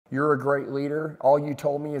You're a great leader. All you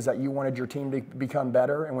told me is that you wanted your team to become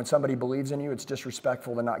better. And when somebody believes in you, it's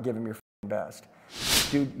disrespectful to not give them your best.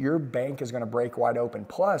 Dude, your bank is going to break wide open.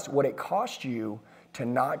 Plus, what it cost you to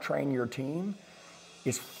not train your team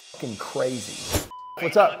is fucking crazy.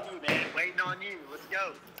 What's up? Waiting on you, man. Waiting on you. Let's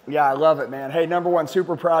go. Yeah, I love it, man. Hey, number one,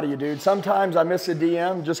 super proud of you, dude. Sometimes I miss a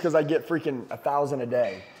DM just because I get freaking 1,000 a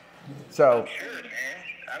day. So. I'm sure, man.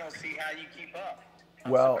 I don't see how you keep up.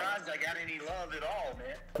 I'm well, surprised I got any love at all,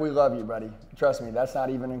 man. We love you, buddy. Trust me, that's not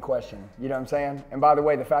even in question. You know what I'm saying? And by the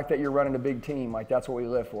way, the fact that you're running a big team, like that's what we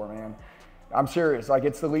live for, man. I'm serious. Like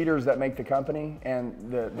it's the leaders that make the company,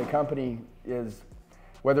 and the company is,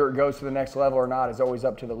 whether it goes to the next level or not, is always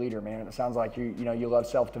up to the leader, man. And it sounds like you love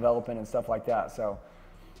self-development and stuff like that. So,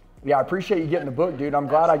 yeah, I appreciate you getting the book, dude. I'm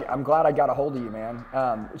glad I got a hold of you, man.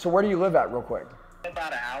 So where do you live at, real quick?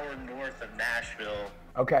 About an hour north of Nashville.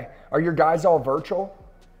 Okay. Are your guys all virtual?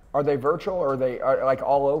 Are they virtual, or are they like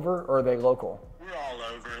all over, or are they local? We're all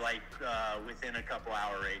over, like within a couple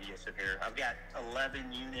hour radius of here. I've got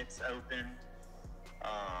 11 units open.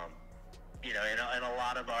 And a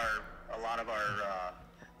lot of our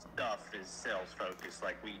stuff is sales focused.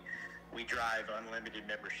 Like we drive unlimited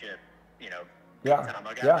membership. Yeah. Time.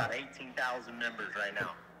 I got about 18,000 members right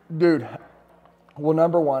now. Dude. Well,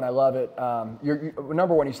 number one, I love it.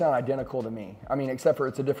 Number one, you sound identical to me. I mean, except for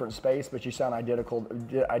it's a different space, but you sound identical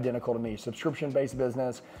to me. Subscription-based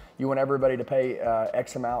business. You want everybody to pay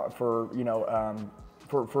X amount for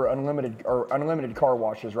for unlimited car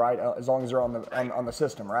washes, right? As long as they're on the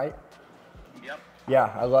system, right? Yep.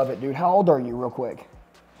 Yeah, I love it, dude. How old are you, real quick?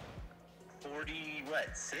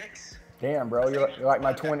 6? Damn, bro, you're like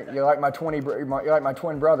my twin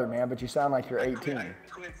brother, man. But you sound like you're 18. I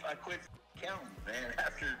quit counting, man,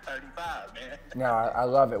 after 35, man. No, I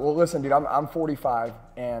love it. Well, listen, dude, I'm 45,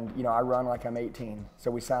 and I run like I'm 18. So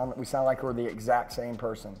we sound like we're the exact same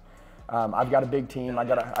person. I've got a big team. I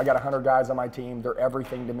got 100 guys on my team. They're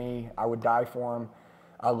everything to me. I would die for them.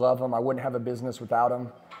 I love them. I wouldn't have a business without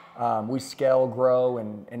them. We scale, grow,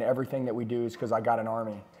 and everything that we do is because I got an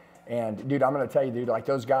army. And dude, I'm gonna tell you, dude, like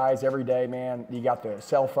those guys every day, man. You got the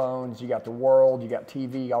cell phones, you got the world, you got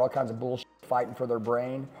TV, you got all kinds of bullshit fighting for their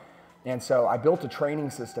brain. And so I built a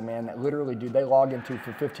training system, man, that literally, dude, they log into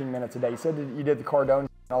for 15 minutes a day. You said that you did the Cardone and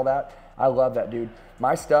all that. I love that, dude.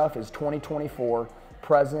 My stuff is 2024,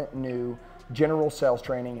 present, new, general sales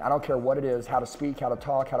training. I don't care what it is, how to speak, how to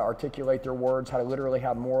talk, how to articulate their words, how to literally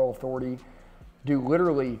have moral authority. Dude,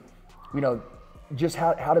 literally, just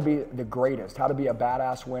how to be the greatest, how to be a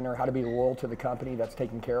badass winner, how to be loyal to the company that's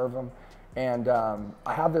taking care of them. And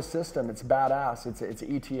I have this system. It's badass. It's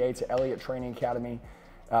ETA. It's an Elliott Training Academy.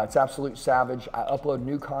 It's absolute savage. I upload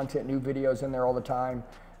new content, new videos in there all the time.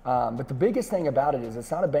 But the biggest thing about it is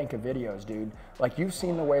it's not a bank of videos, dude. Like you've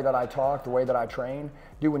seen the way that I talk, the way that I train.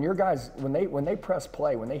 Dude, when your guys, when they press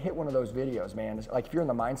play, when they hit one of those videos, man, it's like if you're in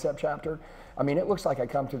the mindset chapter, I mean, it looks like I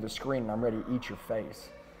come through the screen and I'm ready to eat your face.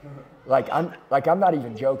 I'm not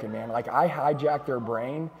even joking, man. Like I hijack their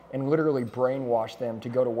brain and literally brainwash them to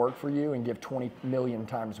go to work for you and give 20 million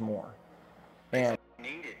times more. And they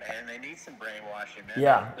need it, man. They need some brainwashing, man.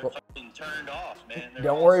 Yeah. They're fucking turned off, man.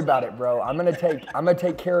 Don't worry about it, bro. I'm gonna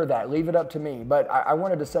take care of that. Leave it up to me. But I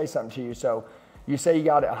wanted to say something to you. So you say you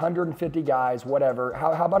got 150 guys, whatever.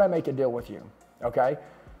 How about I make a deal with you? Okay?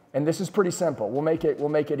 And this is pretty simple. We'll make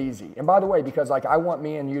it easy. And by the way, because like I want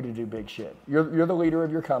me and you to do big shit. You're the leader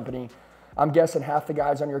of your company. I'm guessing half the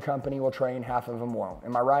guys on your company will train, half of them won't.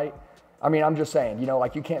 Am I right? I mean, I'm just saying,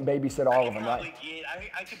 like you can't babysit all of them, right?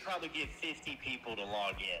 I could probably get 50 people to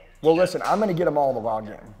log in. Well, listen, I'm going to get them all to log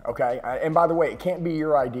in, okay? And by the way, it can't be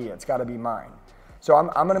your idea. It's got to be mine. So I'm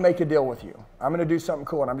going to make a deal with you. I'm going to do something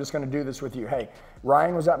cool, and I'm just going to do this with you. Hey,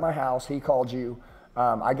 Ryan was at my house. He called you.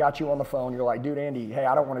 I got you on the phone. You're like, dude, Andy, hey,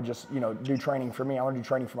 I don't want to just, do training for me. I want to do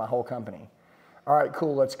training for my whole company. All right,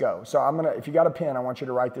 cool, let's go. So if you got a pen, I want you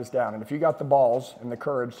to write this down. And if you got the balls and the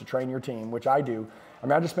courage to train your team, which I do,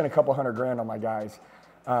 I just spent a couple $100,000 on my guys,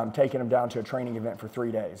 taking them down to a training event for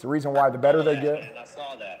 3 days. The reason why, the better they get. Man, I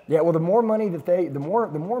saw that. Yeah, well, the more money that the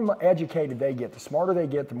more educated they get, the smarter they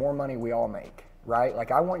get, the more money we all make, right? Like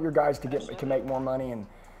I want your guys to make more money,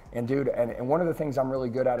 and dude, and one of the things I'm really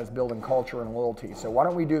good at is building culture and loyalty. So why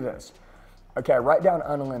don't we do this? Okay, write down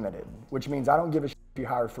unlimited, which means I don't give a shit if you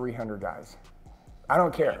hire 300 guys. I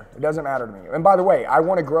don't care. It doesn't matter to me. And by the way, I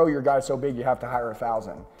want to grow your guys so big you have to hire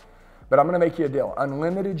 1,000. But I'm going to make you a deal.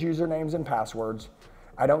 Unlimited usernames and passwords.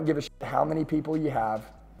 I don't give a shit how many people you have,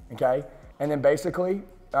 okay? And then basically,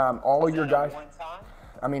 all of your guys. One time?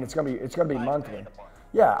 I mean, it's gonna be monthly.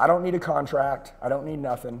 Yeah, I don't need a contract. I don't need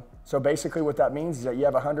nothing. So basically, what that means is that you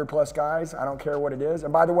have 100+ guys. I don't care what it is.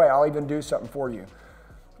 And by the way, I'll even do something for you.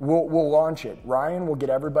 We'll launch it. Ryan will get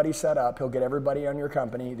everybody set up. He'll get everybody on your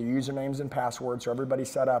company, the usernames and passwords, so everybody's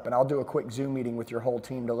set up. And I'll do a quick Zoom meeting with your whole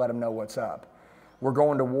team to let them know what's up. We're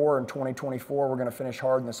going to war in 2024. We're going to finish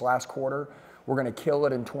hard in this last quarter. We're going to kill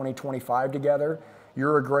it in 2025 together.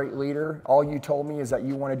 You're a great leader. All you told me is that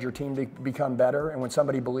you wanted your team to become better. And when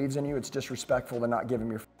somebody believes in you, it's disrespectful to not give them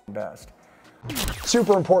your best.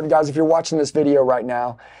 Super important, guys. If you're watching this video right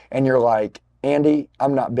now and you're like, Andy,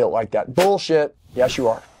 I'm not built like that. Bullshit. Yes, you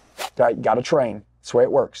are. Okay, got to train. That's the way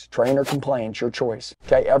it works. Train or complain, it's your choice.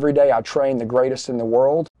 Okay, every day I train the greatest in the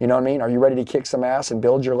world. You know what I mean? Are you ready to kick some ass and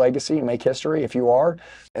build your legacy and make history? If you are,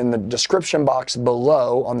 in the description box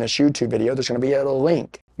below on this YouTube video, there's going to be a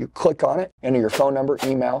link. You click on it, enter your phone number,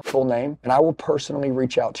 email, full name, and I will personally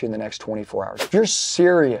reach out to you in the next 24 hours. If you're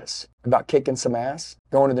serious about kicking some ass,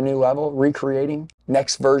 going to the new level, recreating,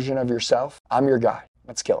 next version of yourself, I'm your guy.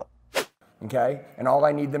 Let's kill it. Okay? And all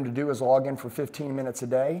I need them to do is log in for 15 minutes a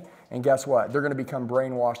day. And guess what? They're going to become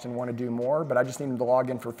brainwashed and want to do more, but I just need them to log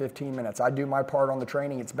in for 15 minutes. I do my part on the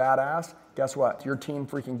training. It's badass. Guess what? Your team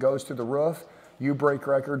freaking goes through the roof. You break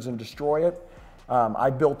records and destroy it. I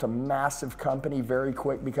built a massive company very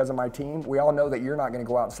quick because of my team. We all know that you're not going to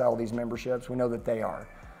go out and sell these memberships. We know that they are.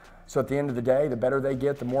 So at the end of the day, the better they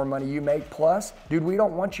get, the more money you make. Plus, dude, we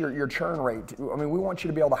don't want your churn rate. I mean, we want you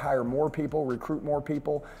to be able to hire more people, recruit more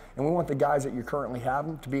people, and we want the guys that you currently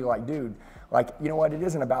have to be like, dude, like, you know what? It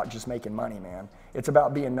isn't about just making money, man. It's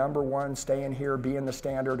about being number one, staying here, being the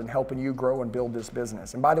standard, and helping you grow and build this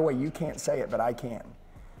business. And by the way, you can't say it, but I can.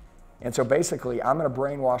 And so basically, I'm going to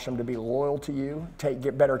brainwash them to be loyal to you,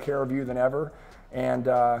 get better care of you than ever, and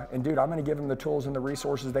dude, I'm going to give them the tools and the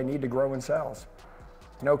resources they need to grow in sales.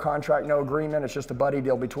 No contract, no agreement. It's just a buddy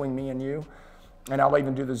deal between me and you. And I'll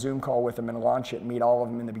even do the Zoom call with them and launch it and meet all of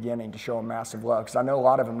them in the beginning to show them massive love. Because I know a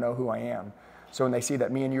lot of them know who I am. So when they see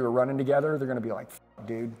that me and you are running together, they're going to be like,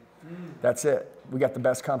 dude, that's it. We got the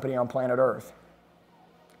best company on planet Earth.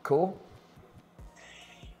 Cool?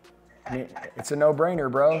 I mean, it's a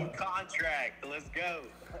no-brainer, bro. No contract. Let's go.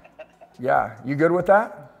 Yeah. You good with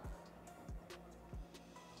that?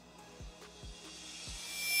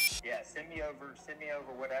 Send me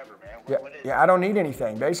over whatever, man. Yeah, I don't need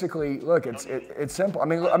anything. Basically, look, it's simple. I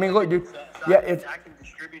mean, look, dude. Yeah, I can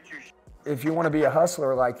distribute your. If you want to be a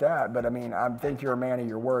hustler like that, but I mean, I think you're a man of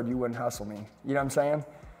your word. You wouldn't hustle me. You know what I'm saying?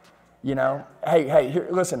 You know, hey, here,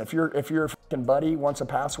 listen. If your fucking buddy wants a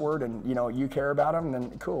password and you know you care about him,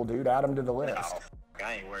 then cool, dude. Add him to the list. No,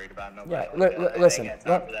 I ain't worried about nobody. Yeah, listen.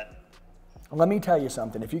 Let me tell you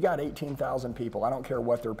something. If you got 18,000 people, I don't care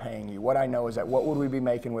what they're paying you. What I know is that what would we be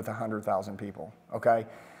making with 100,000 people, okay?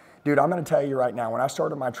 Dude, I'm going to tell you right now, when I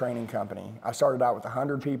started my training company, I started out with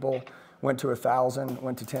 100 people, went to 1,000,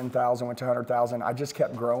 went to 10,000, went to 100,000. I just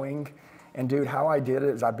kept growing. And dude, how I did it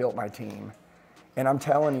is I built my team. And I'm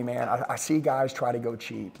telling you, man, I see guys try to go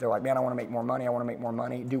cheap. They're like, man, I want to make more money. I want to make more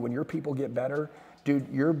money. Dude, when your people get better, dude,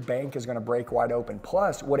 your bank is going to break wide open.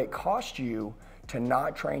 Plus, what it costs you to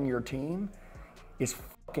not train your team is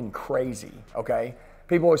fucking crazy, okay?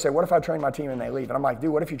 People always say, what if I train my team and they leave? And I'm like,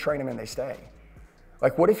 dude, what if you train them and they stay?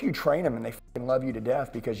 Like, what if you train them and they fucking love you to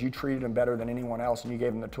death because you treated them better than anyone else and you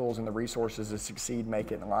gave them the tools and the resources to succeed,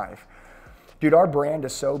 make it in life? Dude, our brand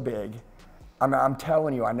is so big. I'm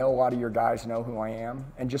telling you, I know a lot of your guys know who I am,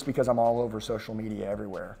 and just because I'm all over social media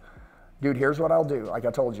everywhere. Dude, here's what I'll do. Like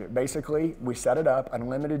I told you, basically, we set it up,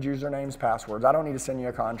 unlimited usernames, passwords. I don't need to send you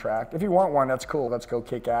a contract. If you want one, that's cool. Let's go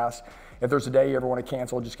kick ass. If there's a day you ever want to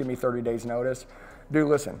cancel, just give me 30 days notice. Dude,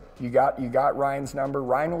 listen, you got Ryan's number.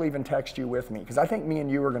 Ryan will even text you with me because I think me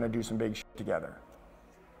and you are going to do some big shit together.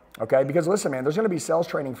 Okay? Because listen, man, there's going to be sales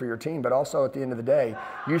training for your team, but also at the end of the day,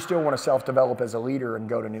 you still want to self-develop as a leader and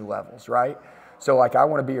go to new levels, right? So like I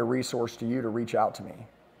want to be a resource to you to reach out to me.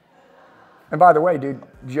 And by the way, dude,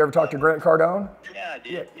 did you ever talk to Grant Cardone? Yeah, I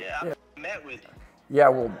did. Yeah. I met with him. Yeah,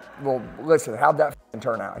 well, listen, how'd that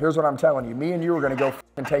turn out? Here's what I'm telling you. Me and you are going to go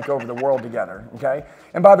and take over the world together, okay?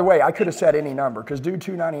 And by the way, I could have said any number because do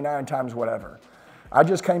 299 times whatever. I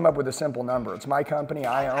just came up with a simple number. It's my company.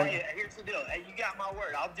 I own it. Here's the deal. Hey, you got my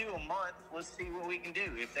word. I'll do a month. Let's see what we can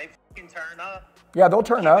do. If they fucking turn up. Yeah, they'll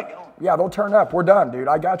turn up. Yeah, they'll turn up. We're done, dude.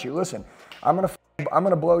 I got you. Listen, I'm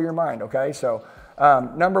gonna blow your mind, okay? So,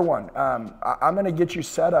 number one, I'm gonna get you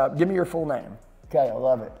set up. Give me your full name. Okay, I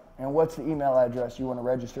love it. And what's the email address you want to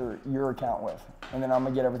register your account with? And then I'm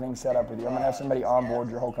gonna get everything set up with you. I'm gonna have somebody onboard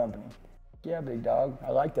your whole company. Yeah, big dog.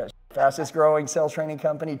 I like that. Fastest growing sales training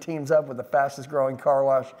company teams up with the fastest growing car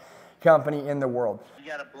wash company in the world.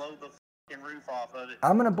 You gotta blow the fucking roof off of it.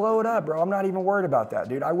 I'm gonna blow it up, bro. I'm not even worried about that,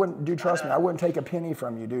 dude. I wouldn't, dude, trust me, I wouldn't take a penny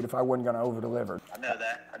from you, dude, if I wasn't gonna over deliver. I know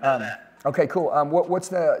that. Okay, cool. What's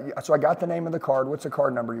the, so I got the name of the card. What's the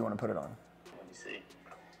card number you want to put it on? Let me see.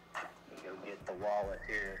 Let me go get the wallet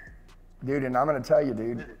here. Dude, and I'm going to tell you,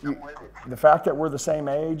 dude, the fact that we're the same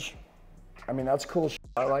age, I mean, that's cool shit.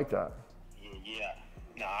 I like that. Yeah.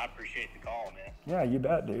 No, I appreciate the call, man. Yeah, you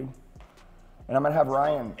bet, dude. And I'm going to have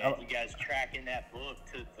Ryan. Man, you guys tracking that book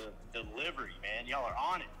to the delivery, man. Y'all are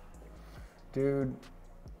on it. Dude,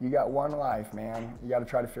 you got one life, man. You got to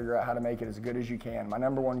try to figure out how to make it as good as you can. My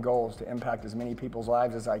number one goal is to impact as many people's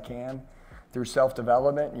lives as I can through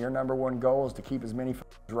self-development. Your number one goal is to keep as many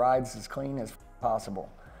rides as clean as possible.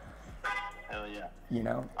 Hell yeah. You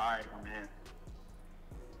know? All right, man.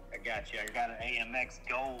 I got you. I got an AMX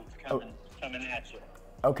Gold coming at you.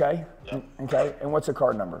 Okay. Yep. Okay. And what's the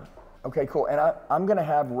card number? Okay, cool. And I'm going to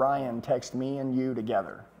have Ryan text me and you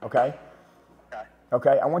together. Okay? Okay.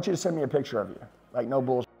 Okay. I want you to send me a picture of you. Like, no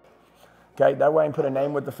bullshit. Okay. That way I can put a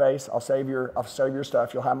name with the face. I'll save your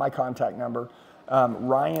stuff. You'll have my contact number.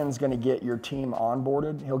 Ryan's going to get your team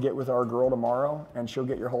onboarded. He'll get with our girl tomorrow, and she'll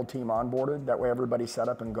get your whole team onboarded. That way everybody's set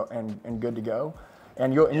up and good to go.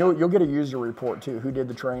 And you'll get a user report too. Who did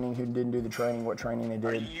the training? Who didn't do the training? What training they did?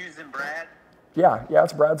 Are you using Brad? Yeah,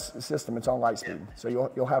 it's Brad's system. It's on Lightspeed, so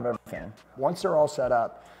you'll have everything. Once they're all set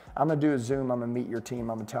up, I'm gonna do a Zoom. I'm gonna meet your team.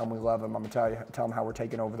 I'm gonna tell them we love them. I'm gonna tell them how we're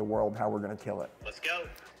taking over the world, how we're gonna kill it. Let's go.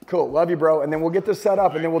 Cool, love you, bro. And then we'll get this set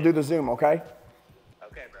up, and then we'll do the Zoom, okay?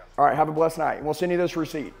 Okay, bro. All right, have a blessed night. And we'll send you this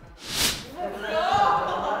receipt. Thanks,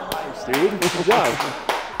 dude. Good job.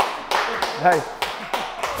 Hey,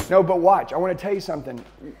 no, but watch. I want to tell you something.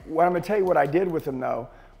 I'm gonna tell you what I did with him though.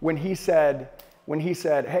 When he said,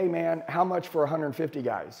 hey man, how much for 150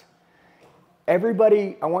 guys?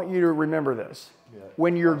 Everybody, I want you to remember this.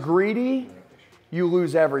 When you're greedy, you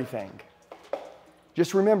lose everything.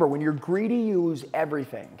 Just remember, when you're greedy, you lose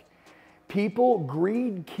everything.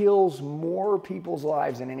 Greed kills more people's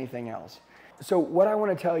lives than anything else. So what I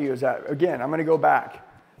want to tell you is that, again, I'm going to go back.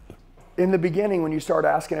 In the beginning, when you start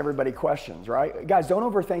asking everybody questions, right? Guys, don't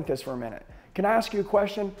overthink this for a minute. Can I ask you a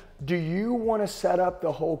question? Do you want to set up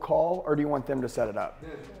the whole call, or do you want them to set it up?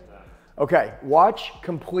 Okay, watch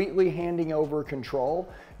completely handing over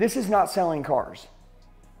control. This is not selling cars.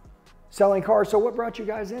 Selling cars, so what brought you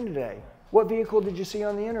guys in today? What vehicle did you see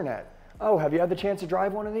on the internet? Oh, have you had the chance to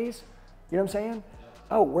drive one of these? You know what I'm saying?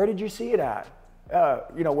 Oh, where did you see it at?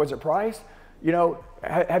 Was it priced?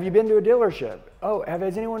 Have you been to a dealership? Oh,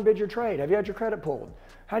 has anyone bid your trade? Have you had your credit pulled?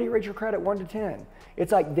 How do you rate your credit 1 to 10?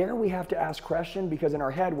 It's like there we have to ask questions because in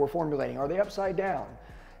our head we're formulating, are they upside down?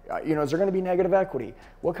 Is there going to be negative equity?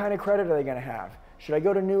 What kind of credit are they going to have? Should I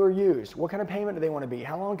go to new or used? What kind of payment do they want to be?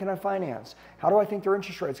 How long can I finance? How do I think their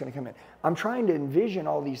interest rate is going to come in? I'm trying to envision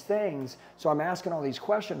all these things, so I'm asking all these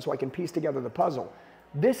questions so I can piece together the puzzle.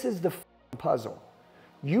 This is the puzzle.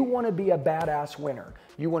 You want to be a badass winner.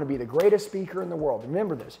 You want to be the greatest speaker in the world.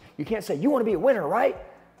 Remember this. You can't say, you want to be a winner, right?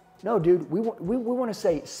 No, dude, we want to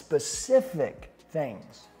say specific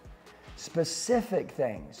things. Specific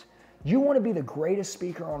things. You want to be the greatest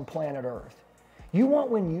speaker on planet Earth. You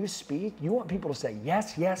want, when you speak, you want people to say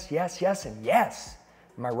yes, yes, yes, yes, and yes.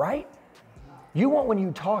 Am I right? You want, when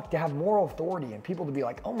you talk, to have moral authority and people to be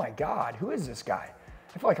like, oh my God, who is this guy?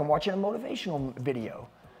 I feel like I'm watching a motivational video.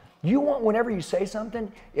 You want, whenever you say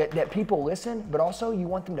something, that people listen, but also you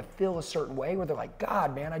want them to feel a certain way where they're like,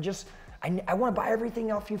 God, man, I want to buy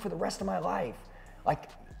everything off you for the rest of my life.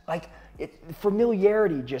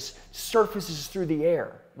 Familiarity just surfaces through the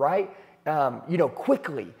air, right?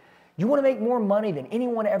 Quickly. You want to make more money than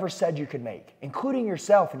anyone ever said you could make, including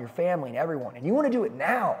yourself and your family and everyone. And you want to do it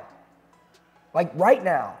now. Like right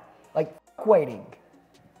now. Like waiting.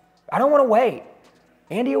 I don't want to wait.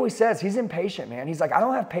 Andy always says he's impatient, man. He's like, I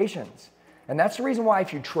don't have patience. And that's the reason why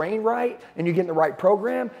if you train right and you get in the right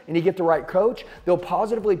program and you get the right coach, they'll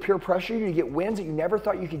positively peer pressure you to get wins that you never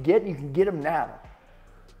thought you could get, and you can get them now.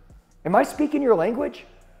 Am I speaking your language?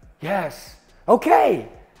 Yes. Okay.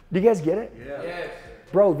 Do you guys get it? Yeah. Yes.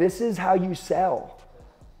 Bro, this is how you sell.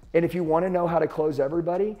 And if you want to know how to close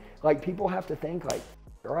everybody, like people have to think like,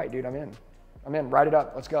 all right, dude, I'm in. Write it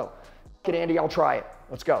up. Let's go. Get Andy, I'll try it.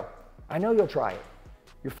 Let's go. I know you'll try it.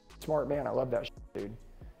 You're a smart man. I love that shit, dude.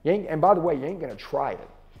 And by the way, you ain't going to try it.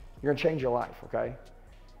 You're going to change your life, okay?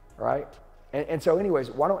 All right? And so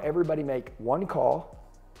anyways, why don't everybody make one call,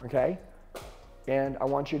 okay? And I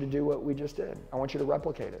want you to do what we just did. I want you to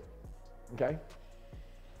replicate it, okay?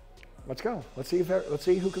 Let's go. Let's see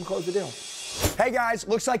who can close the deal. Hey guys,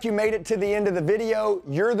 looks like you made it to the end of the video.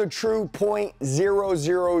 You're the true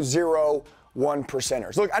 .000 one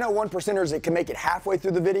percenters. Look, I know one percenters that can make it halfway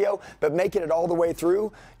through the video, but making it all the way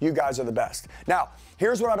through, you guys are the best. Now,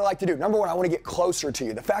 here's what I'd like to do. Number one, I want to get closer to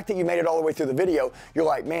you. The fact that you made it all the way through the video, you're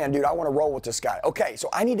like, man, dude, I want to roll with this guy. Okay, so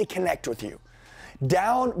I need to connect with you.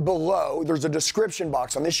 Down below, there's a description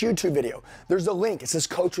box on this YouTube video. There's a link. It says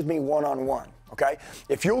Coach with Me one-on-one. Okay?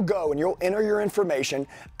 If you'll go and you'll enter your information,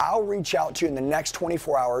 I'll reach out to you in the next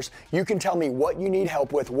 24 hours. You can tell me what you need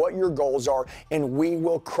help with, what your goals are, and we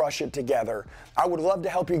will crush it together. I would love to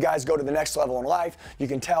help you guys go to the next level in life. You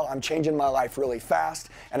can tell I'm changing my life really fast,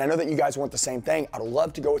 and I know that you guys want the same thing. I'd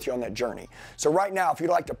love to go with you on that journey. So right now, if you'd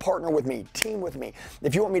like to partner with me, team with me,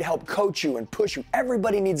 if you want me to help coach you and push you,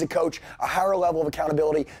 everybody needs a coach, a higher level of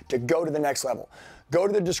accountability to go to the next level. Go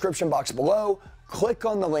to the description box below, click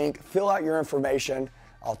on the link, fill out your information.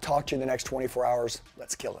 I'll talk to you in the next 24 hours.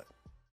 Let's kill it.